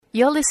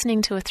You're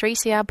listening to a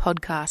 3CR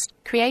podcast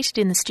created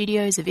in the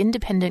studios of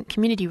independent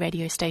community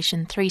radio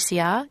station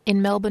 3CR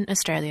in Melbourne,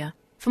 Australia.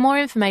 For more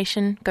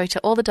information, go to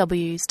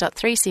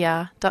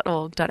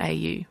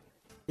allthews.3cr.org.au.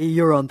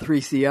 You're on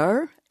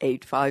 3CR,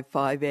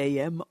 855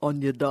 AM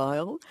on your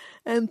dial,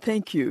 and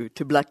thank you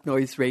to Black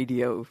Noise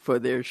Radio for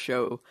their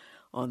show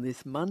on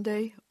this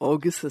Monday,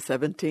 August the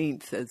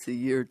 17th, as the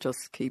year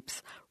just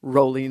keeps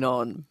rolling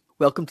on.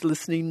 Welcome to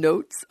Listening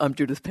Notes. I'm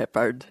Judith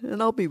Peppard,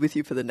 and I'll be with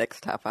you for the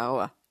next half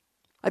hour.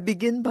 I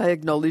begin by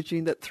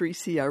acknowledging that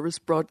 3CR is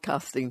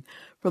broadcasting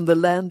from the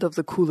land of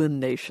the Kulin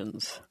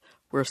Nations,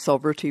 where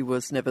sovereignty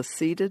was never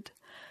ceded,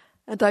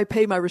 and I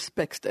pay my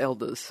respects to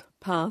elders,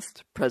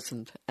 past,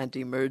 present, and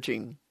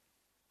emerging.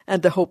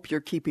 And I hope you're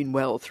keeping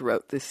well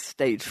throughout this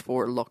Stage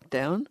 4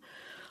 lockdown.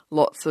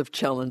 Lots of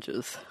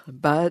challenges,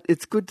 but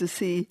it's good to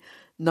see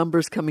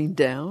numbers coming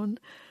down.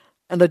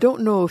 And I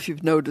don't know if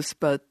you've noticed,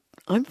 but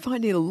I'm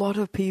finding a lot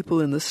of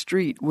people in the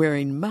street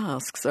wearing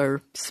masks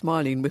are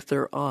smiling with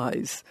their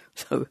eyes.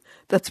 So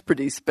that's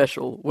pretty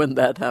special when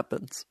that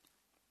happens.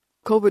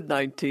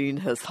 COVID-19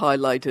 has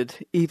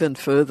highlighted even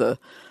further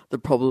the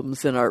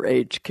problems in our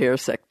aged care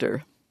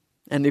sector.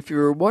 And if you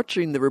were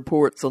watching the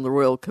reports on the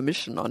Royal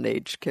Commission on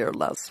Aged Care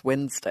last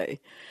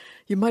Wednesday,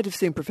 you might have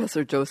seen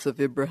Professor Joseph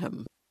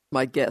Ibrahim,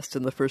 my guest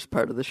in the first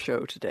part of the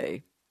show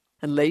today.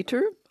 And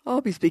later, I'll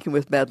be speaking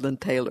with Madeleine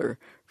Taylor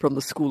from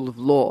the School of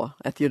Law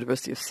at the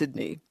University of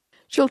Sydney.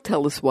 She'll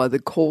tell us why the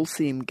coal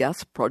seam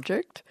gas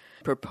project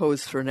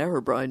proposed for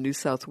Narrabri, New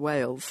South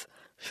Wales,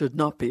 should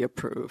not be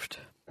approved.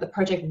 The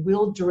project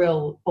will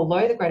drill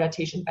below the Great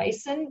Artesian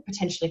Basin,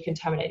 potentially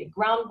contaminated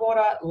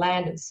groundwater,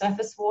 land and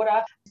surface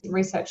water.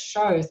 Research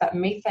shows that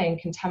methane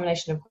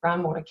contamination of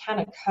groundwater can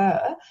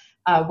occur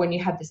when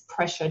you have this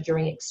pressure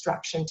during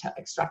extraction to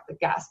extract the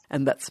gas.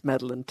 And that's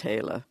Madeleine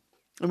Taylor.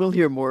 And we'll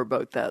hear more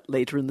about that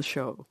later in the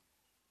show.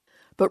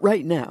 But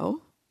right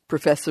now,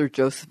 Professor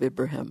Joseph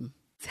Ibrahim,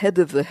 head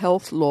of the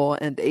Health, Law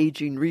and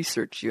Aging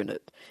Research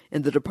Unit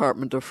in the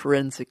Department of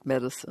Forensic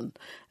Medicine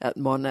at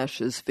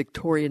Monash's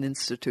Victorian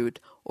Institute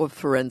of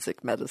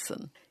Forensic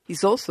Medicine.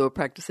 He's also a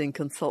practicing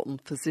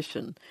consultant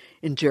physician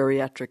in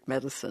geriatric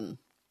medicine.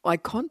 I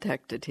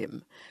contacted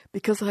him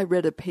because I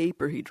read a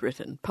paper he'd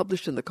written,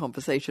 published in The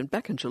Conversation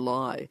back in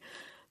July.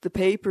 The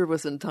paper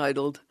was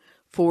entitled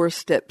 4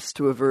 Steps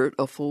to Avert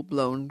a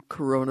Full-Blown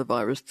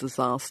Coronavirus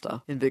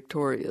Disaster in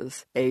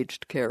Victoria's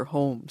Aged Care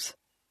Homes.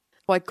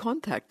 I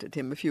contacted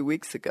him a few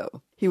weeks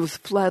ago. He was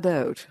flat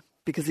out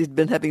because he'd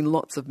been having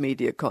lots of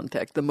media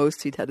contact, the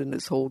most he'd had in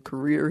his whole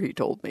career, he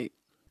told me.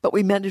 But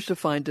we managed to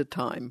find a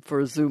time for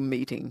a Zoom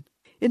meeting.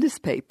 In his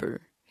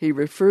paper, he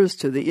refers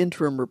to the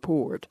interim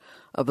report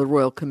of the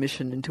Royal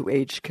Commission into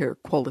Aged Care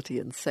Quality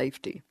and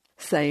Safety,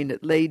 saying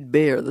it laid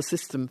bare the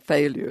system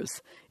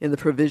failures in the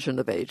provision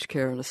of aged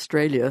care in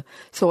Australia.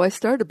 So I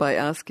started by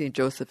asking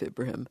Joseph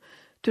Ibrahim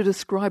to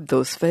describe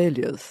those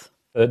failures.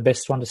 The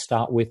best one to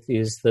start with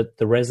is that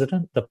the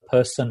resident, the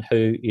person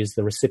who is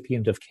the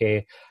recipient of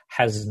care,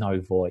 has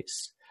no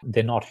voice.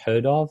 They're not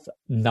heard of.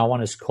 No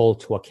one is called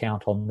to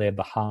account on their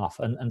behalf.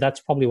 And that's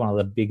probably one of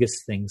the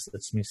biggest things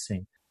that's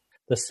missing.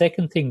 The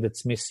second thing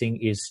that's missing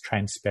is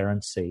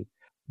transparency.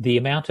 The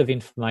amount of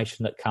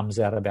information that comes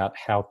out about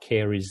how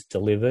care is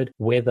delivered,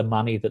 where the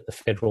money that the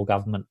federal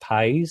government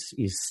pays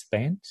is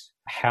spent,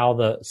 how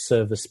the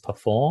service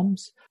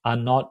performs, are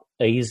not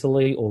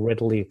easily or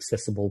readily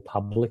accessible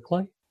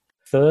publicly.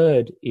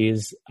 Third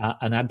is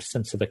an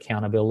absence of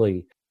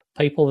accountability.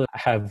 People that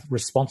have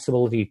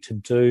responsibility to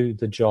do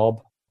the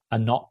job are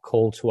not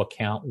called to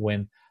account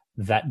when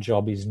that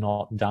job is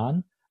not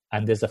done,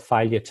 and there's a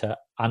failure to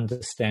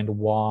understand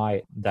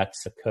why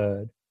that's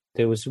occurred.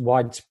 There was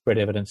widespread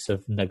evidence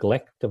of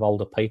neglect of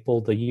older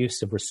people, the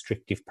use of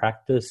restrictive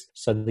practice,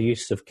 so the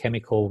use of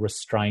chemical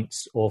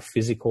restraints or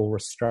physical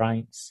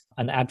restraints,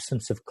 an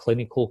absence of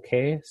clinical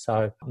care,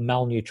 so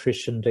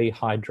malnutrition,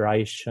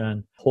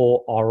 dehydration,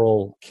 poor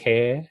oral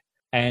care,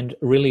 and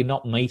really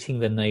not meeting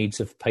the needs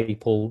of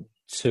people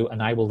to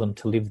enable them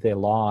to live their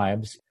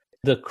lives.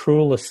 The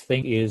cruelest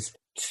thing is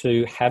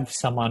to have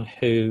someone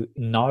who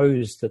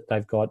knows that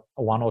they've got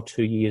 1 or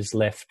 2 years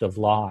left of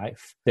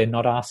life. They're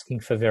not asking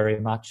for very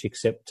much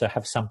except to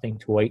have something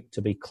to eat,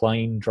 to be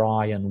clean,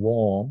 dry and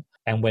warm.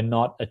 And we're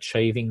not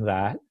achieving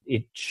that.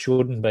 It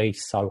shouldn't be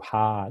so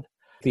hard.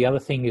 The other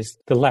thing is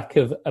the lack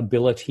of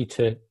ability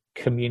to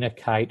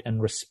communicate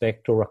and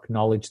respect or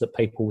acknowledge that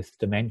people with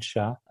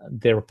dementia,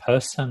 they're a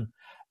person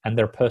and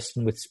they're a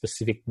person with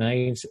specific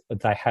needs.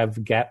 They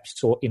have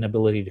gaps or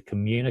inability to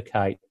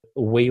communicate.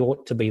 We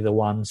ought to be the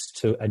ones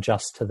to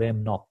adjust to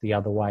them, not the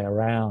other way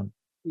around.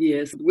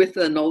 Yes, with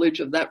the knowledge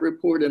of that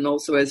report, and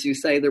also, as you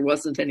say, there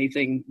wasn't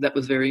anything that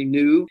was very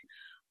new.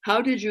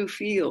 How did you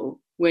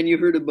feel when you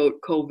heard about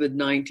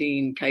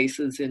COVID-19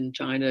 cases in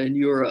China and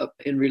Europe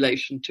in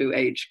relation to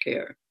aged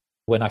care?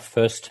 When I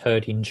first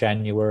heard in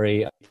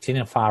January, it's in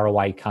a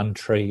faraway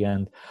country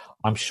and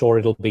I'm sure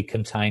it'll be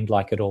contained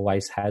like it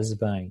always has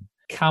been.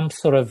 Come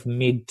sort of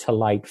mid to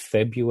late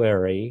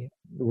February,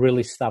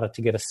 really started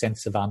to get a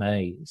sense of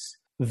unease.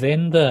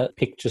 Then the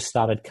pictures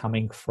started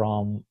coming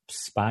from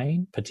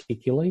Spain,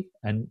 particularly,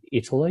 and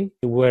Italy,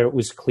 where it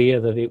was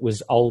clear that it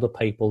was older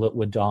people that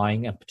were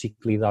dying, and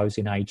particularly those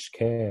in aged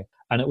care.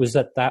 And it was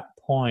at that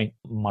point,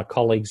 my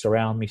colleagues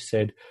around me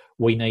said,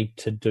 we need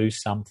to do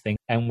something.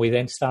 And we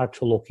then started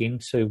to look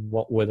into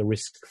what were the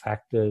risk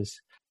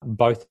factors,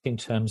 both in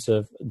terms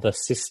of the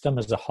system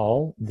as a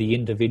whole, the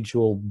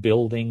individual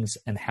buildings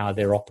and how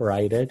they're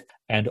operated,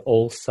 and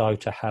also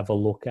to have a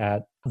look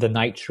at the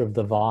nature of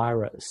the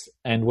virus.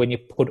 And when you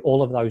put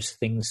all of those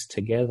things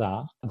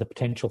together, the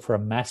potential for a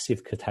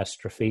massive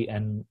catastrophe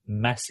and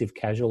massive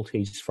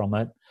casualties from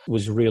it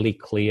was really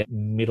clear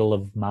middle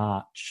of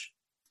March.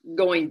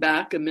 Going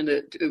back a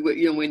minute,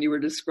 when you were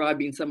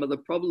describing some of the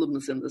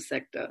problems in the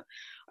sector,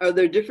 are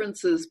there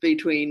differences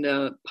between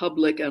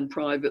public and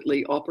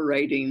privately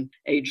operating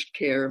aged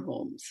care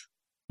homes?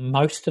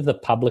 Most of the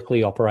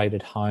publicly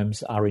operated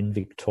homes are in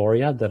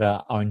Victoria that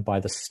are owned by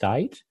the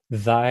state.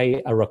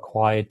 They are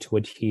required to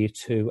adhere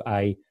to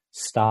a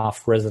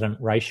staff-resident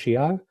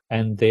ratio,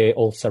 and they're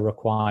also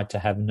required to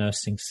have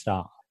nursing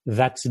staff.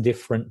 That's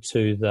different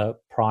to the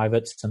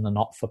privates and the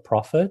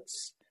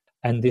not-for-profits.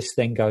 And this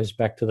then goes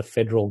back to the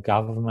federal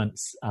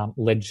government's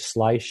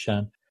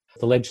legislation.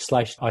 The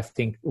legislation, I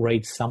think,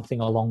 reads something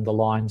along the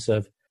lines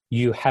of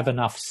you have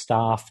enough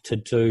staff to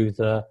do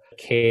the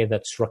care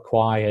that's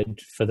required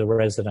for the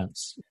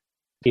residents.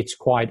 It's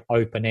quite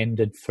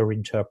open-ended for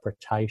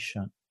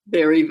interpretation.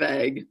 Very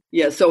vague.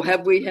 Yeah, so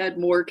have we had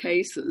more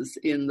cases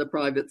in the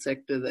private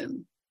sector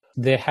then?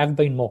 There have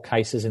been more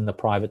cases in the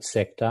private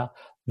sector.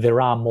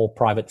 There are more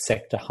private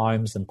sector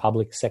homes than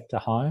public sector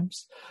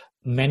homes.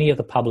 Many of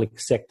the public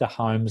sector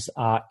homes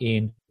are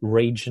in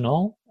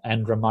regional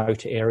and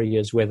remote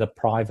areas where the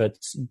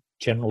privates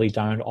generally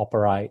don't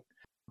operate.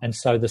 And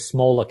so the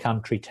smaller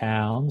country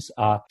towns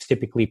are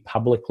typically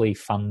publicly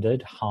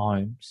funded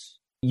homes.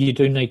 You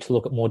do need to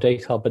look at more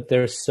detail, but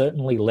there are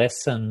certainly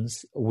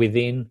lessons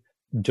within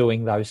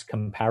doing those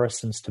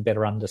comparisons to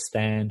better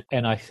understand.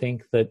 And I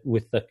think that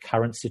with the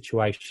current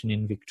situation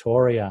in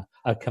Victoria,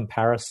 a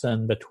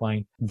comparison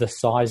between the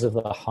size of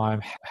the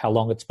home, how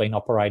long it's been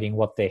operating,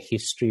 what their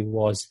history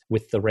was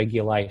with the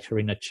regulator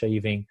in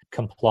achieving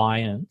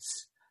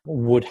compliance,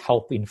 would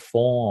help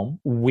inform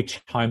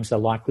which homes are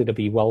likely to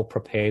be well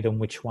prepared and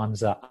which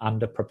ones are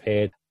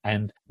underprepared,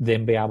 and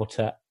then be able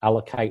to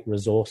allocate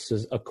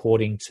resources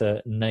according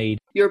to need.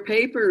 Your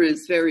paper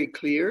is very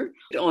clear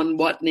on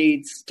what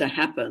needs to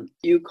happen.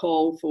 You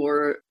call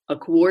for a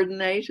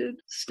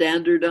coordinated,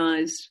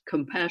 standardized,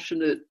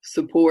 compassionate,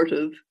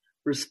 supportive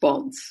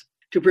response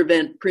to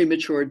prevent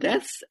premature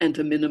deaths and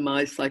to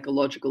minimize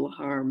psychological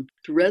harm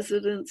to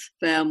residents,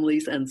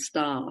 families, and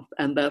staff.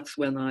 And that's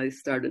when I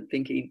started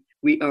thinking,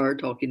 we are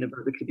talking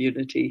about the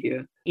community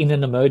here. In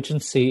an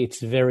emergency,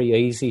 it's very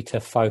easy to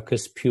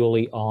focus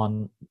purely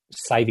on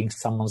saving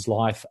someone's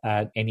life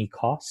at any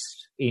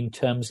cost. In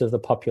terms of the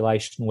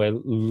population we're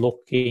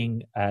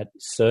looking at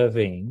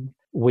serving,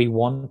 we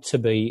want to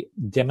be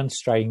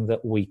demonstrating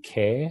that we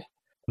care.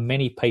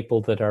 Many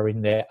people that are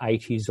in their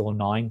 80s or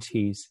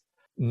 90s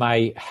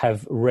may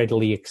have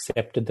readily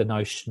accepted the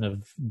notion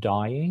of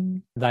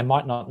dying. They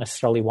might not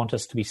necessarily want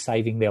us to be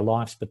saving their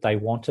lives, but they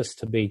want us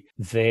to be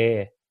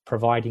there,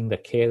 providing the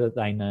care that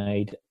they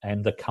need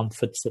and the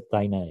comforts that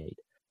they need.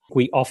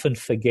 We often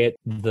forget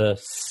the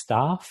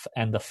staff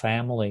and the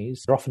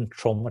families are often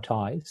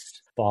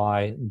traumatized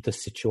by the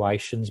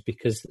situations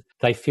because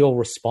they feel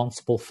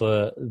responsible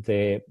for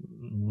their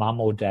mum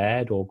or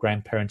dad or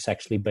grandparents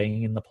actually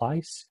being in the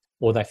place,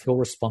 or they feel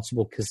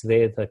responsible because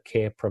they're the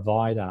care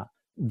provider.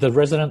 The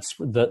residents,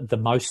 the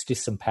most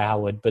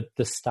disempowered, but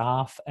the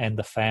staff and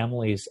the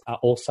families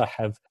also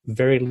have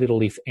very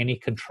little, if any,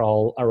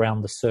 control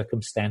around the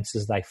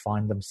circumstances they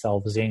find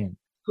themselves in.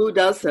 Who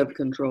does have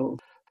control?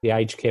 The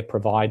aged care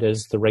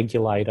providers, the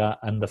regulator,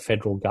 and the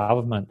federal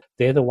government.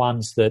 They're the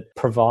ones that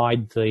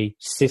provide the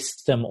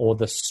system or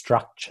the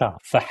structure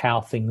for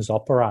how things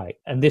operate.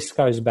 And this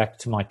goes back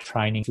to my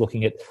training,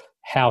 looking at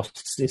how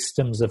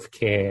systems of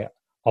care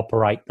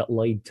operate that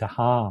lead to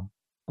harm.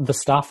 The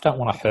staff don't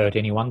want to hurt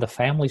anyone. The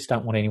families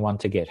don't want anyone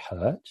to get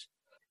hurt.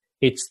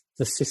 It's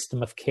the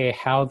system of care.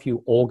 How have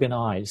you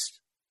organised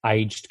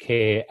aged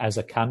care as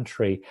a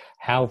country?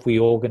 How have we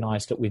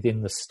organised it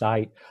within the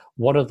state?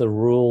 What are the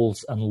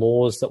rules and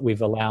laws that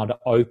we've allowed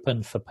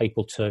open for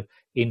people to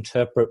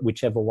interpret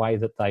whichever way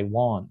that they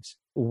want?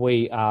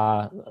 We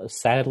are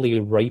sadly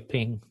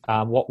reaping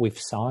what we've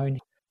sown.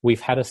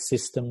 We've had a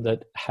system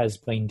that has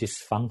been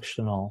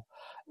dysfunctional,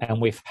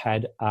 and we've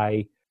had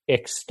a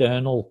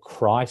external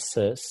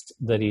crisis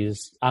that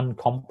is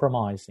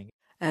uncompromising.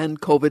 And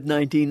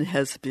COVID-19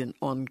 has been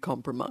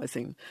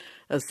uncompromising,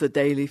 as the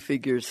daily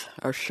figures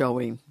are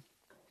showing.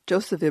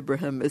 Joseph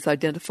Ibrahim has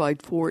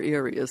identified 4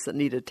 areas that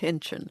need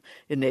attention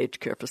in aged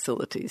care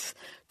facilities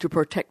to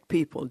protect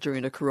people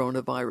during a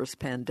coronavirus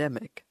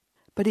pandemic.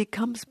 But he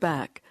comes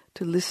back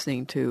to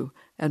listening to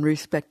and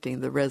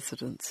respecting the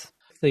residents.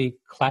 The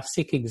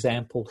classic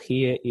example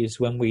here is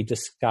when we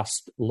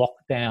discussed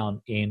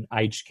lockdown in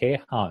aged care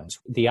homes.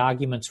 The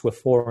arguments were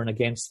for and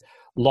against.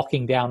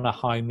 locking down a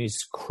home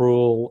is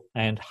cruel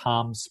and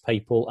harms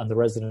people and the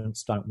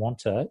residents don't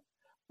want it,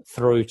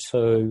 through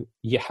to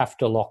you have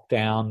to lock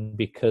down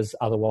because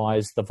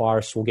otherwise the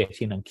virus will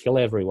get in and kill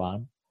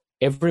everyone.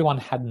 Everyone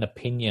had an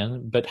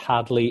opinion, but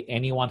hardly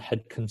anyone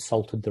had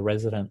consulted the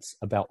residents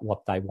about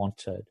what they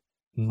wanted.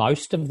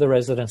 Most of the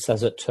residents,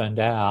 as it turned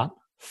out,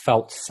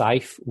 felt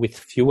safe with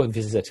fewer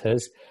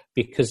visitors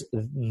because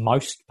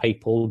most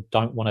people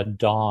don't want to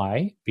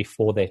die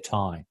before their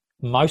time.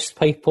 Most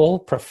people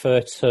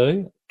prefer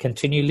to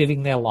continue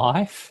living their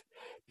life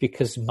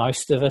because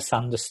most of us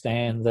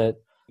understand that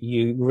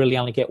you really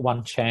only get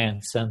one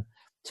chance, and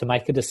to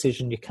make a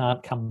decision you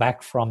can't come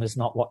back from is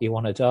not what you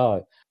want to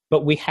do.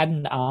 But we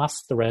hadn't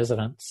asked the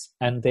residents,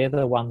 and they're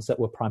the ones that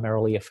were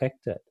primarily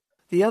affected.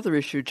 The other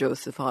issue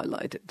Joseph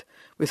highlighted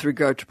with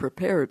regard to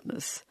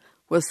preparedness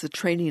was the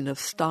training of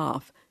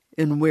staff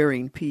in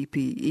wearing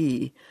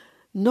PPE.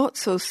 Not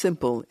so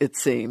simple, it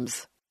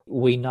seems.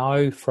 We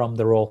know from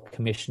the Royal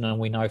Commission and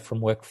we know from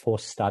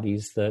workforce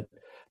studies that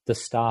the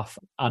staff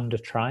are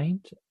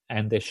undertrained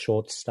and they're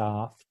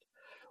short-staffed.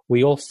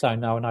 We also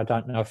know, and I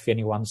don't know if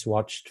anyone's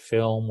watched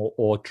film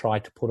or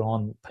tried to put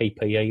on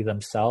PPE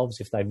themselves,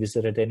 if they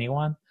visited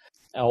anyone,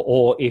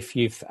 or if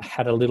you've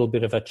had a little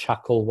bit of a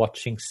chuckle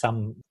watching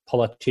some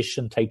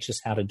politician teach us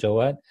how to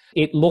do it.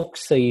 It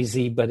looks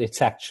easy, but it's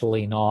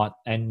actually not.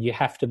 And you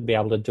have to be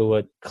able to do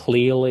it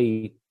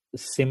clearly,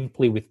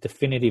 simply with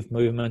definitive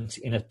movements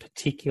in a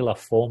particular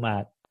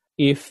format.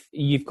 If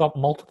you've got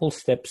multiple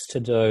steps to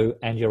do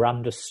and you're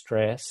under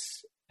stress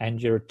and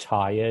you're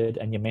tired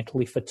and you're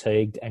mentally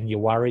fatigued and you're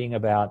worrying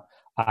about,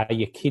 are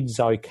your kids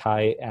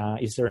okay?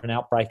 Is there an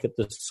outbreak at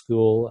the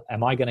school?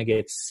 Am I going to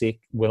get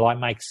sick? Will I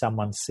make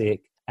someone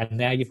sick? And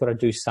now you've got to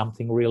do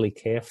something really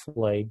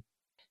carefully.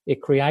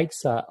 It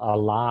creates a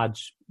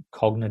large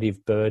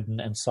cognitive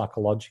burden and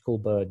psychological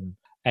burden.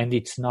 And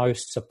it's no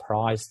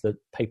surprise that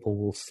people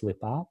will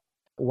slip up.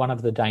 One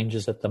of the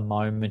dangers at the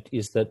moment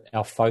is that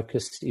our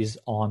focus is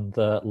on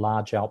the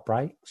large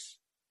outbreaks,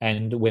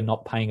 and we're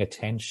not paying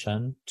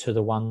attention to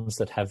the ones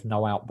that have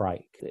no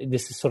outbreak.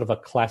 This is sort of a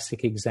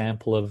classic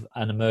example of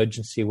an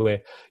emergency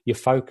where your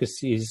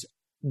focus is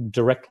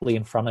directly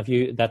in front of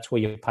you. That's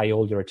where you pay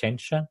all your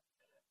attention.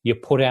 You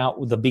put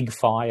out the big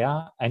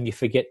fire and you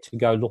forget to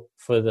go look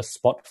for the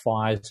spot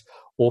fires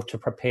or to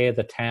prepare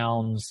the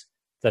towns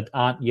that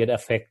aren't yet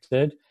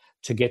affected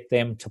to get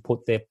them to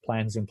put their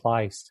plans in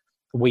place.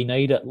 We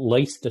need at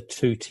least a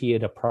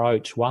two-tiered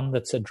approach, one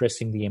that's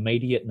addressing the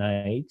immediate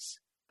needs,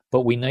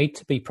 but we need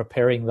to be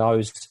preparing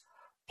those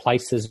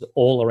places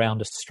all around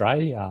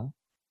Australia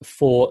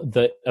for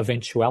the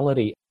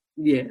eventuality.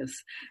 Yes,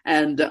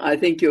 and I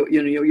think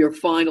your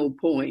final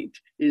point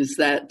is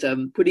that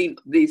putting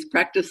these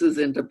practices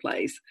into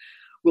place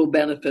will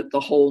benefit the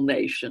whole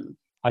nation.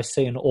 I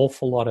see an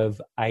awful lot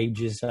of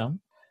ageism,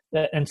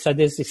 and so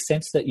there's this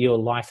sense that your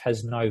life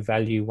has no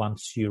value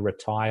once you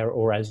retire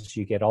or as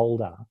you get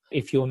older.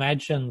 If you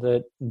imagine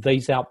that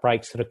these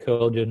outbreaks had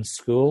occurred in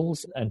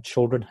schools and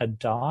children had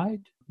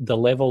died, the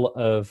level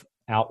of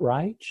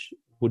outrage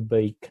would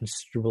be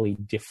considerably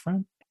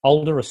different.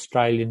 Older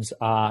Australians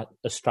are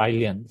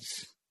Australians.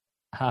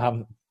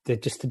 They're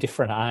just a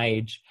different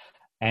age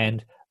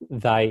and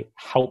they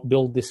help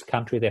build this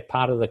country. They're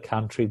part of the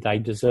country. They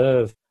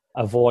deserve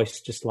a voice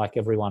just like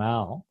everyone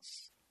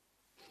else.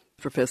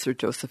 Professor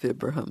Joseph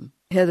Ibrahim,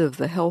 head of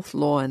the Health,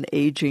 Law and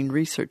Aging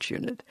Research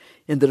Unit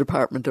in the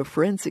Department of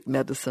Forensic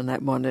Medicine at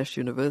Monash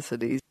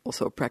University,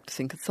 also a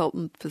practicing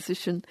consultant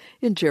physician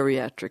in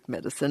geriatric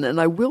medicine.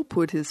 And I will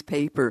put his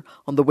paper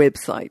on the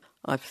website.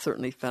 I've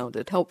certainly found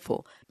it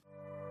helpful.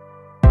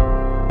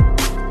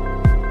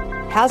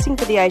 Housing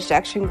for the Aged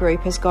Action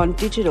Group has gone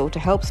digital to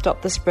help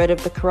stop the spread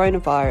of the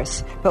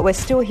coronavirus, but we're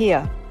still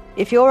here.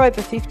 If you're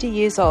over 50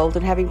 years old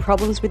and having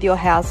problems with your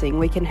housing,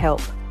 we can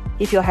help.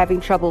 If you're having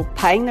trouble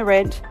paying the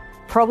rent,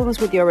 problems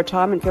with your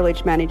retirement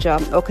village manager,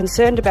 or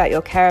concerned about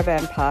your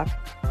caravan park,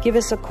 give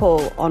us a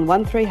call on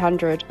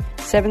 1300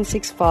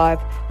 765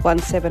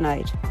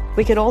 178.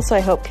 We can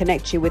also help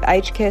connect you with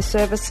aged care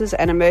services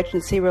and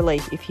emergency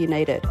relief if you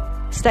need it.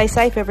 Stay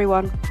safe,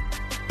 everyone.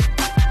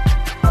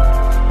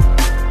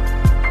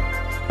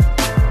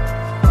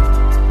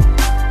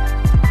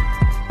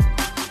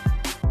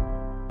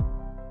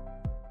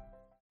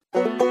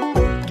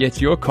 Get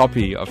your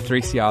copy of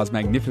 3CR's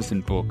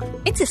magnificent book.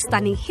 It's a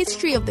stunning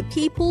history of the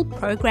people,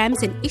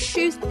 programs and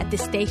issues at the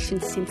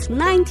station since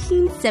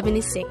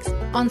 1976.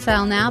 On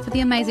sale now for the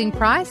amazing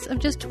price of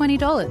just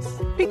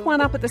 $20. Pick one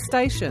up at the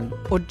station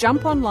or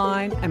jump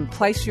online and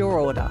place your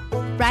order.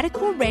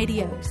 Radical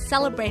Radio,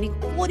 celebrating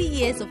 40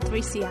 years of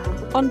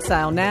 3CR. On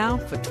sale now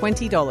for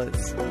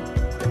 $20.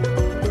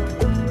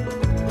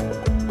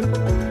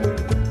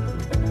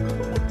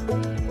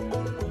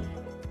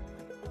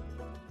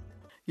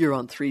 You're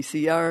on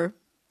 3CR.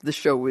 The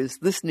show is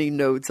Listening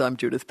Notes. I'm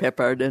Judith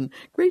Peppard, and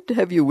great to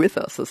have you with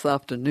us this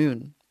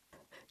afternoon.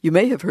 You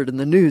may have heard in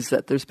the news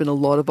that there's been a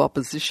lot of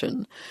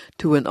opposition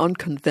to an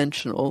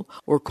unconventional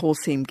or coal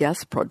seam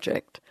gas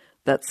project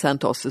that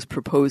Santos is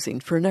proposing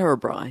for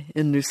Narrabri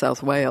in New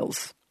South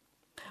Wales.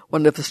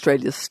 One of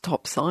Australia's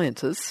top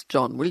scientists,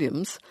 John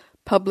Williams,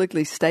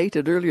 publicly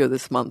stated earlier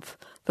this month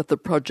that the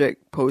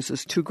project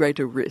poses too great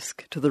a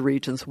risk to the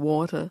region's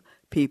water,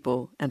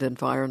 people and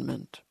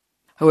environment.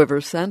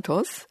 However,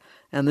 Santos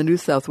and the New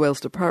South Wales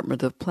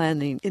Department of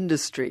Planning,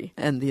 Industry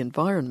and the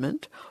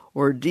Environment,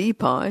 or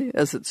DPI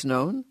as it's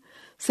known,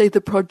 say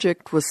the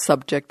project was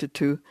subjected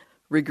to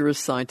rigorous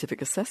scientific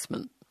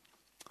assessment.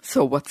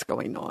 So what's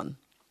going on?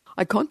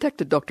 I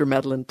contacted Dr.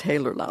 Madeline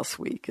Taylor last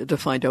week to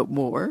find out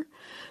more.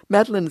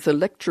 Madeline is a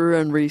lecturer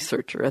and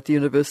researcher at the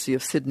University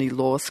of Sydney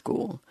Law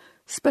School,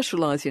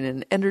 specializing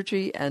in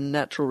energy and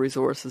natural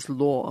resources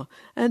law,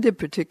 and in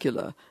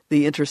particular,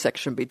 the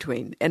intersection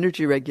between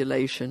energy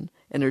regulation,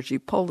 energy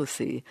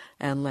policy,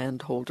 and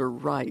landholder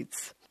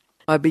rights.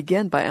 I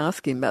began by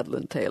asking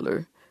Madeline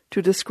Taylor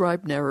to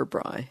describe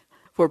Narrabri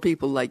for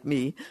people like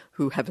me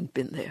who haven't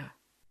been there.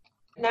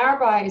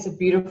 Narrabri is a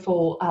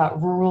beautiful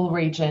rural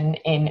region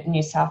in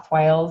New South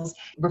Wales,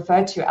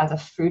 referred to as a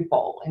food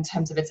bowl in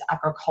terms of its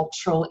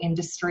agricultural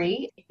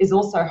industry. It is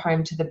also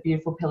home to the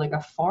beautiful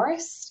Pilliga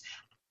Forest.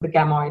 The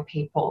Gamoi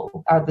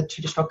people are the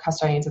traditional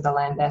custodians of the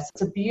land there. So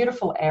it's a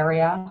beautiful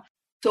area.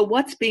 So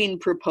what's being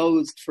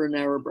proposed for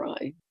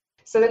Narrabri?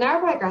 So the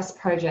Narrabri Gas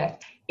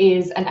Project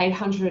is an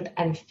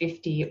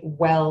 850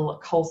 well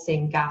coal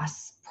seam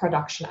gas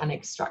production and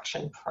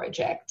extraction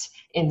project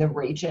in the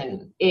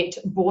region. It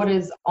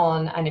borders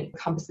on and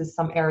encompasses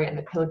some area in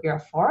the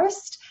Pilliga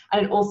Forest,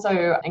 and it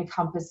also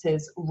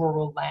encompasses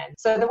rural land.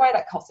 So the way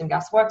that coal seam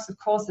gas works, of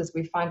course, is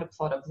we find a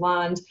plot of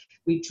land,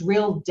 we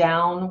drill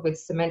down with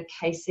cement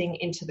casing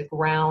into the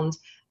ground,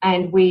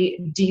 and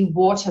we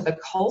dewater the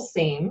coal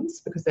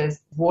seams because there's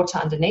water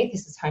underneath.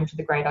 This is home to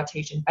the Great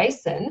Artesian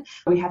Basin.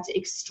 We have to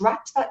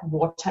extract that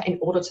water in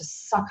order to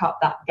suck up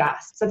that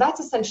gas. So that's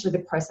essentially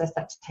the process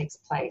that takes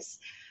place.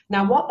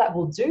 Now, what that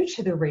will do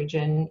to the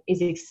region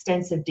is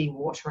extensive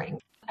dewatering.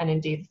 And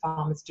indeed,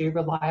 farmers do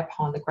rely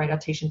upon the Great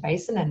Artesian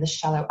Basin and the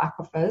shallow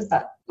aquifers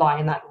that lie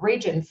in that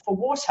region for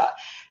water.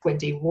 We're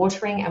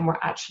dewatering and we're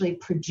actually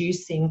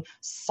producing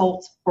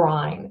salt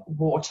brine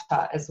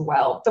water as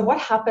well. So what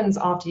happens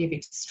after you've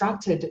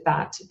extracted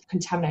that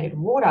contaminated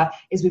water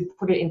is we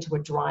put it into a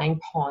drying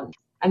pond.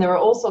 And there are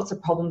all sorts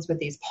of problems with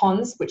these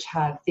ponds, which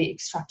have the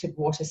extracted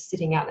water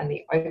sitting out in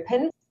the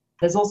open.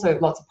 There's also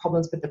lots of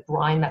problems with the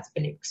brine that's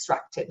been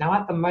extracted. Now,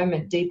 at the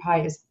moment,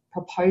 DPI is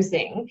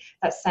proposing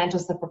that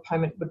Santos, the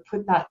proponent, would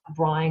put that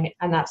brine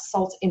and that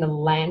salt in a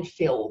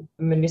landfill,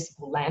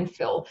 municipal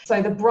landfill.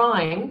 So the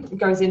brine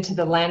goes into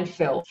the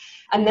landfill,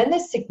 and then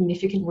there's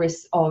significant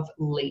risk of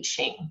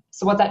leaching.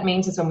 So what that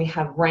means is when we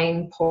have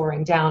rain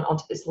pouring down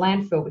onto this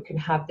landfill, we can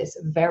have this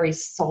very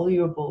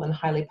soluble and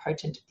highly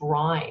potent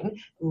brine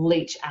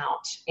leach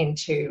out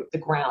into the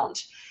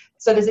ground.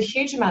 So there's a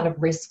huge amount of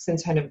risks in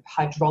terms of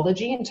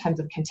hydrology, in terms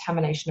of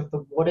contamination of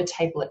the water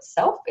table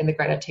itself in the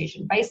Great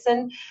Artesian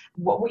Basin.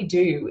 What we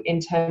do in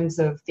terms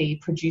of the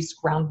produced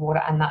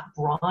groundwater and that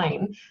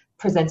brine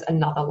presents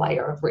another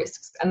layer of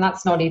risks. And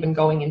that's not even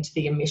going into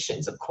the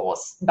emissions, of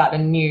course, that a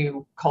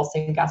new coal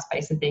seam gas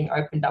basin being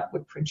opened up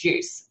would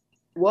produce.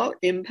 What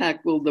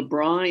impact will the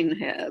brine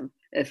have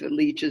if it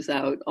leaches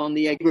out on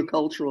the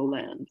agricultural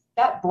land?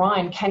 That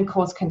brine can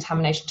cause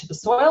contamination to the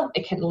soil,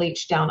 it can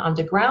leach down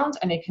underground,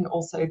 and it can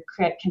also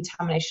create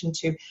contamination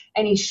to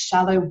any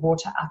shallow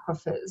water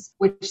aquifers,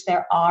 which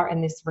there are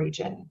in this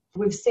region.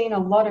 We've seen a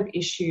lot of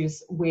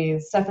issues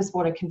with surface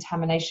water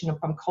contamination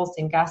from coal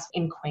seam gas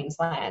in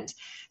Queensland.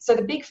 So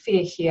the big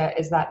fear here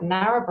is that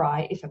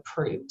Narrabri, if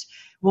approved,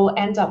 will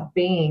end up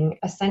being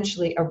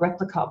essentially a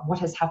replica of what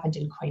has happened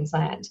in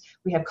Queensland.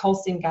 We have coal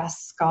seam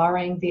gas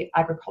scarring the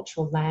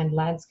agricultural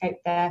landscape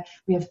there.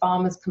 We have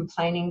farmers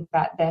complaining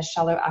that their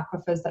shallow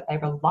aquifers that they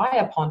rely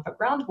upon for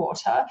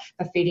groundwater,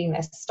 for feeding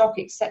their stock,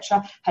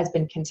 etc., has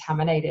been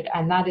contaminated.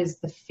 And that is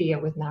the fear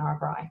with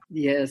Narrabri.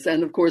 Yes,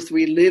 and of course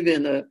we live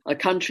in a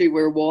country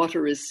where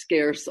water is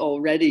scarce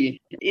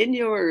already. In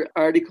your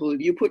article,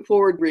 you put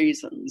forward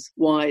reasons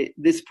why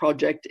this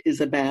project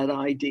is a bad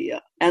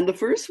idea. And the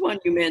first one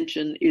you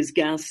mentioned is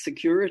gas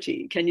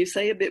security. Can you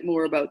say a bit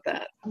more about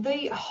that?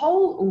 The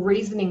whole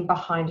reasoning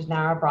behind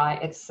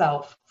Narrabri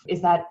itself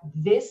is that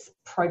this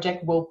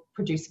project will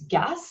produce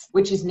gas,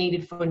 which is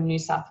needed for New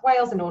South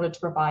Wales in order to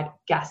provide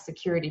gas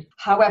security.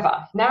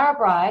 However,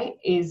 Narrabri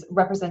is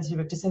representative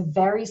of just a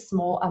very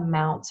small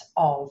amount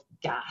of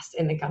gas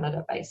in the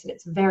Gunnedah Basin.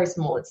 It's very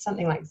small. It's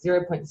something like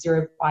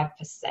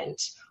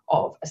 0.05%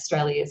 of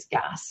Australia's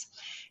gas.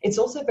 It's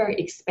also very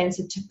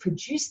expensive to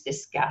produce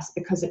this gas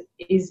because it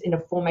is in a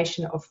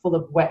formation full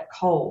of wet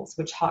coals,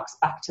 which harks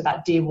back to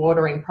that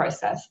dewatering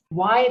process.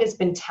 Why it has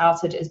been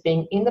touted as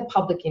being in the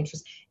public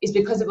interest is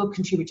because it will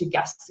contribute to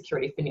gas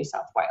security for New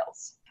South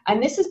Wales.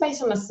 And this is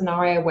based on a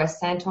scenario where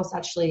Santos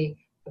actually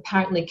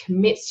apparently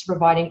commits to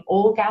providing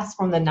all gas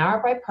from the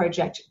Narrabri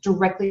project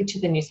directly to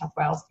the New South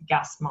Wales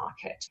gas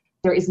market.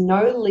 There is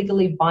no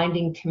legally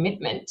binding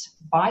commitment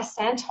by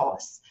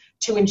Santos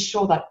to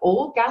ensure that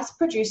all gas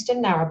produced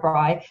in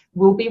Narrabri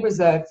will be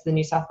reserved for the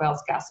New South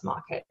Wales gas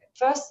market.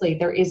 Firstly,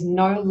 there is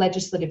no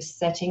legislative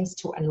settings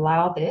to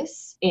allow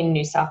this in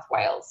New South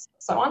Wales.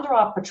 So under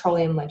our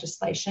petroleum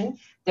legislation,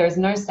 there is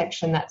no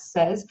section that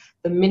says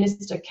the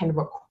minister can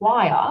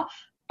require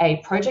a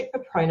project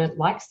proponent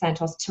like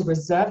Santos to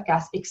reserve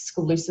gas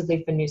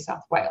exclusively for New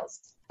South Wales.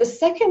 The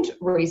second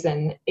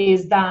reason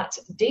is that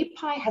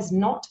DPI has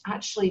not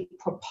actually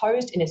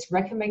proposed in its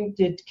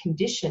recommended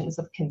conditions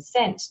of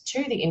consent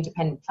to the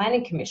Independent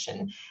Planning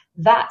Commission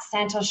that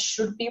Santos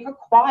should be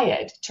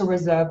required to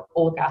reserve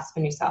all gas for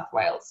New South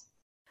Wales.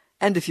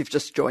 And if you've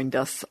just joined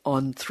us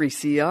on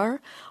 3CR,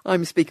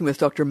 I'm speaking with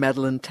Dr.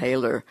 Madeleine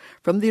Taylor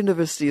from the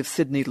University of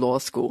Sydney Law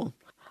School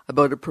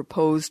about a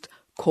proposed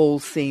coal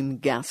seam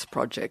gas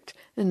project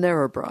in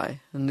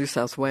Narrabri in New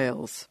South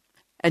Wales.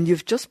 And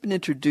you've just been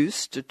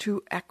introduced to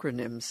two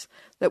acronyms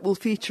that will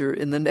feature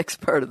in the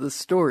next part of the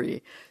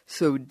story.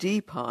 So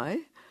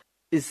DPI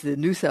is the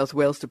New South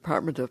Wales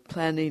Department of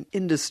Planning,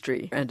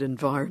 Industry and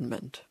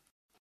Environment.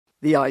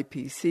 The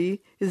IPC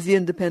is the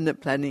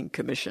Independent Planning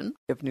Commission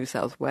of New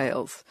South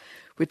Wales,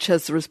 which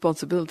has the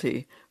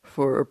responsibility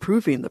for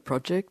approving the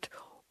project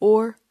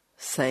or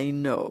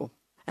saying no.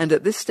 And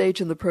at this stage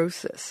in the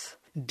process,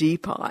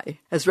 DPI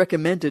has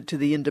recommended to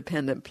the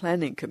Independent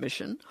Planning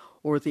Commission,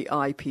 or the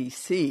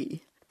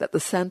IPC, that the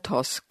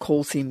Santos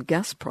coal seam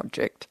gas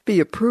project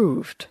be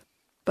approved.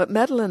 But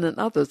Madeleine and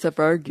others have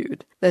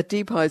argued that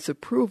DPI's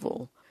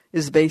approval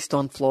is based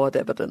on flawed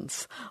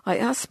evidence. I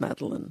asked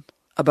Madeleine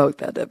about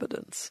that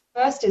evidence.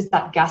 First is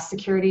that gas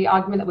security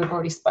argument that we've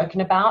already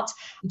spoken about.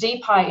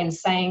 DPI, in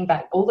saying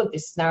that all of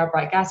this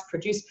Narrabri gas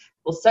produced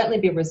will certainly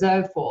be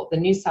reserved for the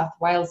New South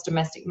Wales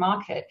domestic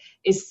market,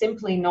 is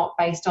simply not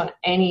based on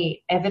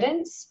any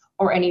evidence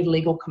or any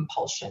legal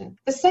compulsion.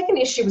 The second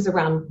issue is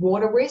around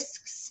water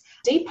risks.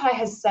 DPI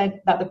has said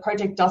that the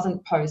project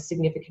doesn't pose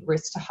significant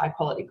risk to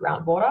high-quality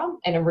groundwater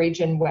in a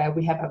region where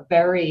we have a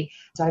very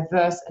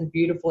diverse and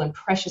beautiful and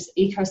precious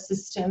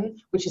ecosystem,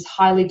 which is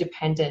highly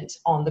dependent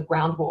on the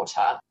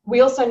groundwater. We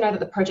also know that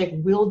the project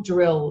will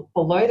drill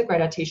below the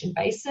Great Artesian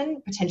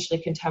Basin,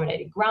 potentially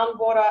contaminating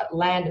groundwater,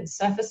 land and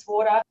surface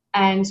water,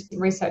 and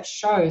research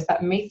shows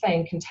that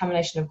methane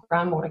contamination of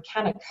groundwater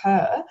can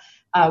occur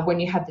when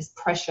you have this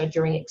pressure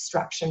during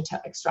extraction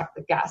to extract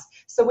the gas.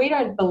 So we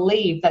don't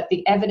believe that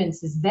the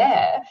evidence is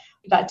there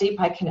that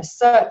DPI can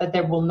assert that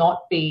there will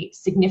not be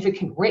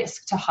significant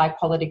risk to high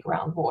quality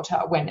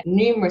groundwater when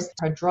numerous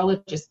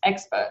hydrologist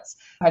experts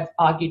have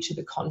argued to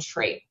the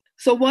contrary.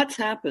 So what's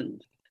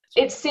happened?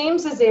 It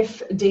seems as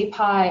if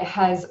DPI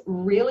has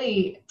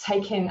really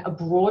taken a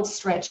broad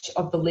stretch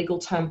of the legal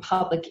term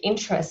public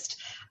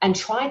interest and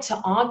tried to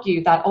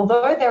argue that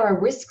although there are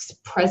risks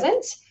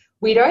present,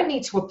 we don't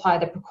need to apply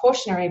the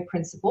precautionary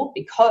principle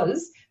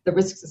because the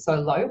risks are so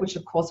low, which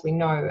of course we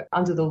know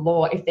under the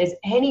law, if there's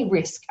any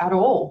risk at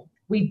all,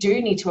 we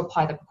do need to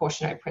apply the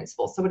precautionary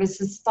principle. So it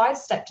is a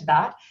sidestep to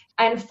that.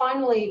 And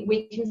finally,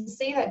 we can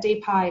see that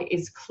DPI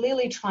is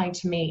clearly trying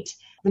to meet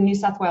the New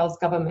South Wales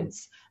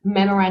government's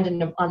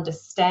memorandum of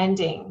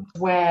understanding,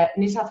 where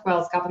New South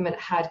Wales government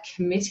had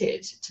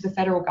committed to the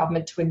federal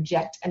government to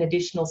inject an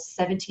additional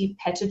 70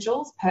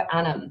 petajoules per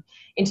annum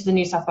into the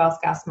New South Wales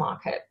gas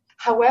market.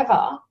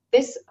 However,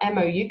 this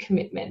MOU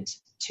commitment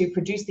to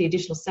produce the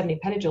additional 70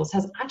 petajoules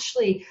has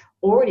actually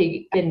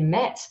already been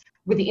met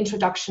with the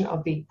introduction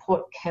of the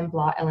Port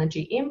Kembla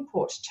LNG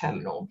import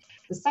terminal.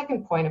 The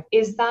second point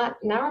is that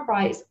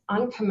Narrabri is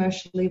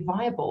uncommercially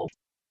viable.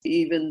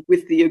 Even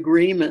with the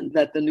agreement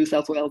that the New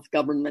South Wales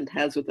government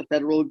has with the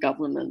federal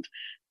government,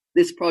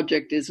 this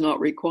project is not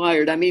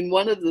required. I mean,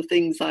 one of the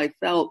things I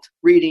felt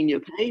reading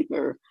your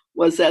paper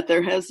was that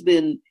there has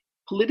been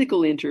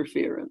political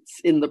interference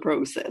in the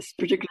process,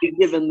 particularly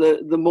given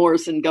the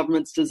Morrison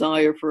government's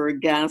desire for a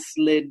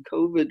gas-led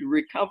COVID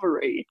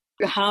recovery.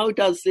 How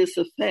does this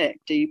affect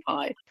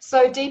DPI?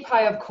 So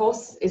DPI, of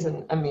course,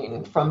 isn't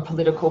immune from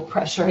political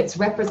pressure. It's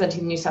representing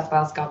the New South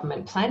Wales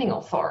Government Planning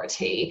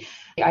Authority.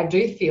 I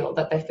do feel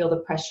that they feel the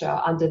pressure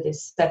under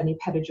this 70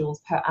 petajoules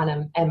per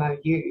annum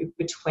MOU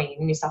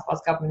between New South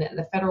Wales Government and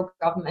the federal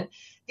government.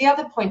 The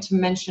other point to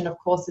mention, of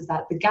course, is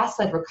that the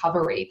gas-led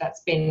recovery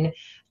that's been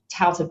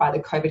touted by the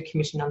COVID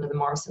Commission under the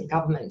Morrison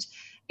government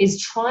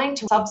is trying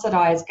to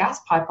subsidise gas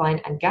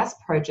pipeline and gas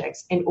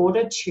projects in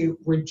order to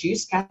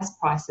reduce gas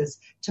prices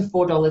to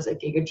 $4 a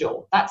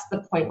gigajoule. That's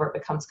the point where it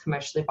becomes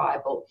commercially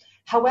viable.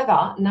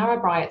 However,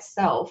 Narrabri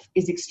itself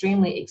is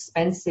extremely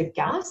expensive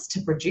gas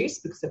to produce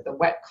because of the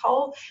wet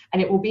coal,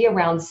 and it will be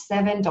around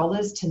 $7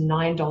 to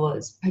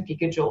 $9 per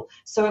gigajoule.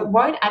 So it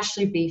won't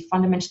actually be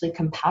fundamentally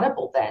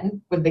compatible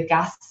then with the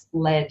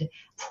gas-led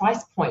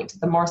price point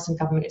the Morrison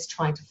government is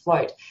trying to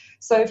float.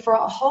 So for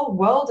a whole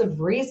world of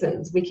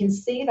reasons, we can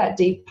see that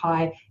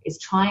DPI is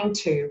trying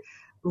to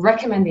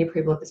recommend the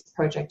approval of this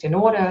project in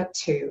order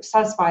to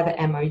satisfy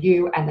the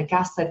MOU and the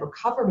gas-led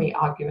recovery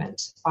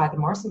argument by the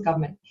Morrison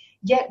government.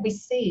 Yet we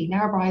see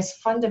Narrabri is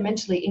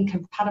fundamentally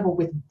incompatible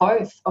with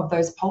both of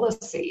those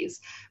policies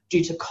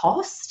due to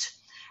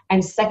cost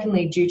and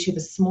secondly, due to the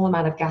small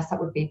amount of gas that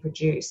would be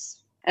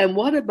produced. And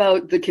what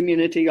about the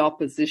community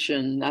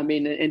opposition? I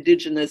mean,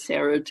 Indigenous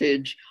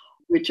heritage,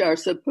 which are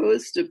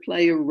supposed to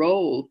play a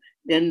role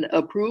in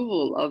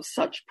approval of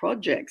such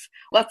projects.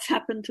 What's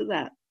happened to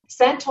that?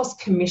 Santos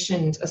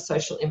commissioned a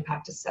social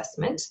impact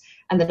assessment,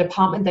 and the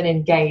department then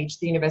engaged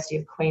the University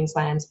of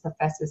Queensland's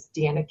Professors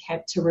Deanna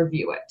Kemp to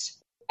review it.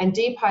 And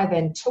DPI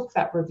then took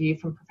that review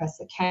from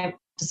Professor Kemp,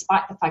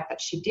 despite the fact that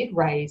she did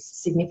raise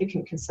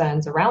significant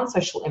concerns around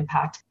social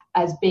impact,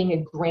 as being a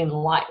green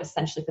light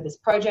essentially for this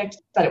project,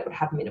 that it would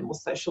have minimal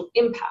social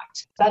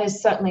impact. That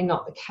is certainly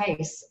not the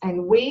case.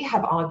 And we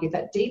have argued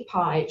that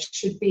DPI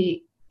should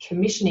be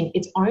commissioning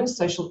its own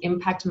social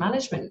impact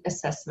management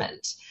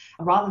assessment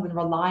rather than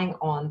relying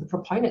on the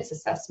proponent's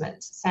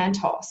assessment,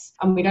 Santos.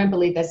 And we don't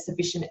believe there's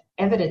sufficient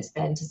evidence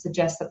then to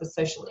suggest that the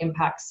social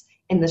impacts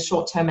in the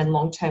short term and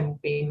long term will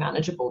be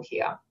manageable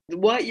here.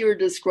 What you're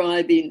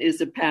describing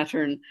is a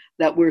pattern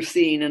that we're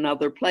seeing in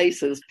other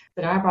places.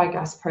 The Narrabri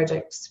Gas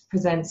Project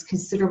presents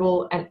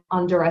considerable and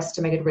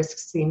underestimated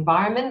risks to the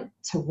environment,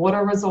 to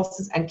water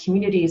resources and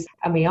communities.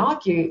 And we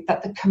argue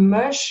that the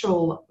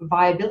commercial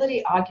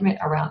viability argument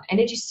around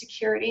energy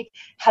security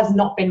has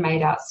not been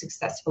made out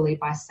successfully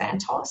by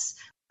Santos.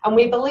 And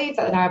we believe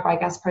that the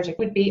Narrabri Gas Project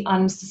would be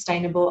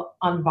unsustainable,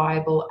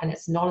 unviable, and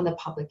it's not in the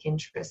public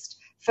interest.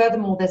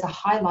 Furthermore, there's a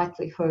high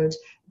likelihood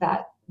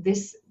that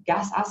this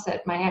gas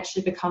asset may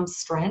actually become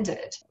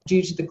stranded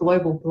due to the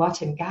global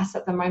glut in gas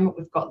at the moment.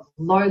 We've got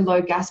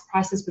low gas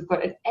prices. We've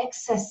got an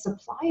excess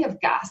supply of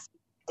gas.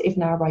 If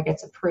Narrabri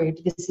gets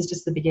approved, this is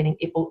just the beginning.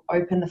 It will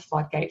open the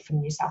floodgate for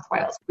New South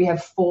Wales. We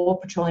have 4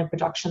 petroleum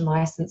production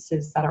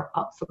licences that are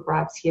up for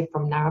grabs here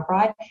from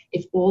Narrabri.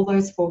 If all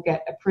those 4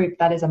 get approved,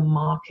 that is a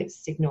market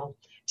signal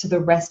to the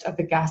rest of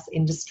the gas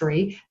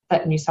industry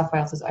that New South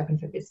Wales is open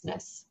for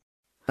business.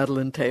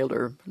 Madeline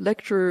Taylor,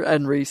 lecturer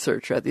and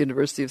researcher at the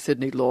University of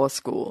Sydney Law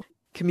School.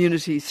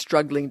 Communities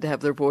struggling to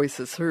have their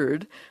voices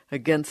heard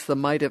against the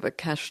might of a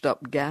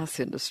cashed-up gas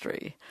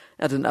industry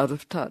and an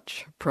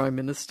out-of-touch Prime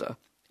Minister,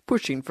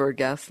 pushing for a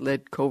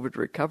gas-led COVID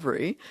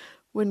recovery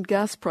when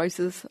gas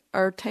prices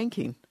are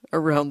tanking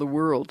around the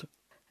world.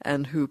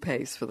 And who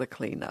pays for the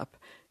cleanup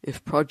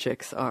if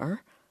projects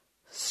are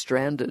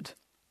stranded?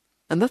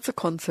 And that's a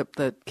concept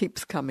that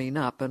keeps coming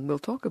up, and we'll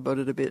talk about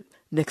it a bit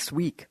next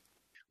week.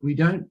 We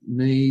don't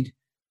need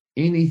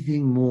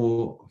anything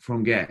more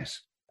from gas.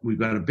 We've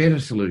got a better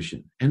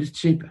solution, and it's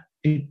cheaper.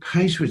 It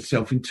pays for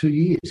itself in 2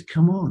 years.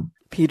 Come on.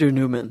 Peter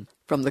Newman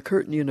from the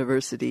Curtin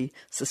University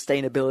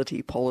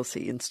Sustainability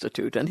Policy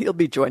Institute, and he'll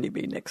be joining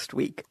me next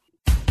week.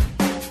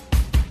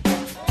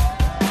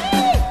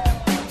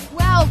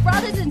 Well,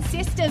 brothers and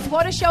sisters,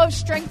 what a show of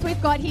strength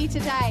we've got here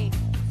today.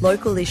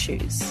 Local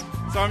issues.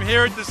 So I'm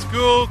here at the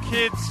school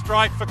kids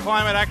strike for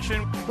climate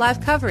action. Live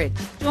coverage.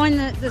 Join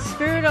the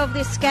spirit of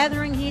this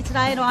gathering here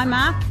today at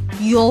IMARC.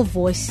 Your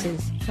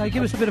voices. So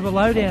give us a bit of a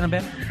lowdown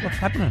about what's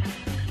happening.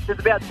 There's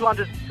about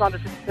 250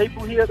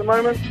 people here at the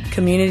moment.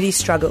 Community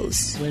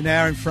struggles. We're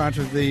now in front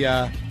of the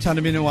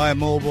Tundaminawaya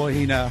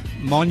Maulboyhina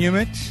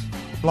Monument.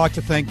 I'd like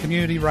to thank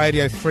Community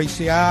Radio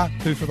 3CR,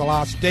 who for the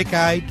last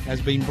decade has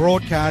been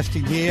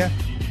broadcasting here.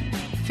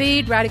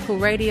 Feed Radical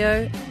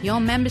Radio. Your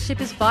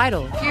membership is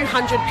vital. A few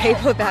hundred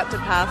people about to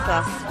pass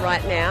us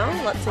right now.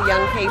 Lots of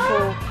young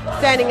people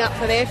standing up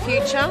for their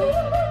future.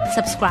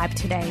 Subscribe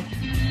today.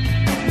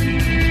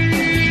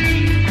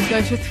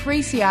 Go to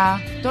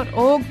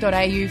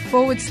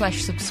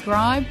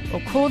 3cr.org.au/subscribe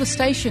or call the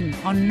station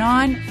on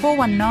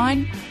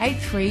 9419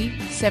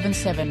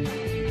 8377.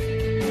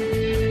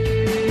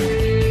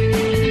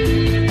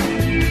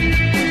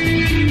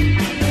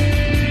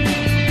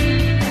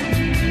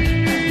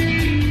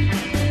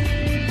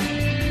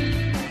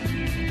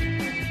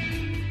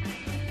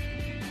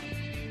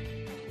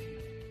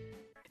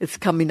 It's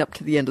coming up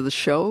to the end of the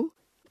show.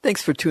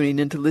 Thanks for tuning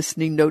in to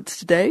Listening Notes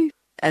today.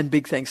 And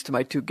big thanks to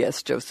my 2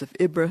 guests, Joseph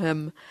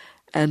Ibrahim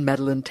and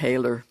Madeline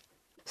Taylor.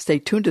 Stay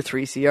tuned to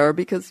 3CR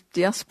because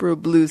Diaspora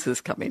Blues is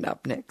coming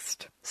up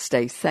next.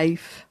 Stay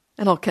safe,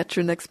 and I'll catch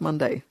you next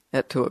Monday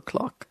at 2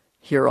 o'clock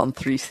here on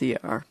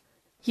 3CR.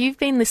 You've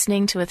been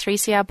listening to a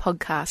 3CR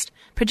podcast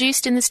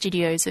produced in the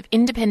studios of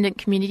independent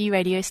community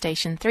radio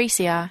station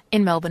 3CR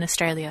in Melbourne,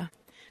 Australia.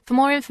 For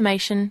more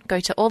information, go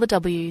to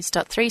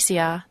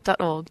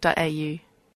allthews.3cr.org.au.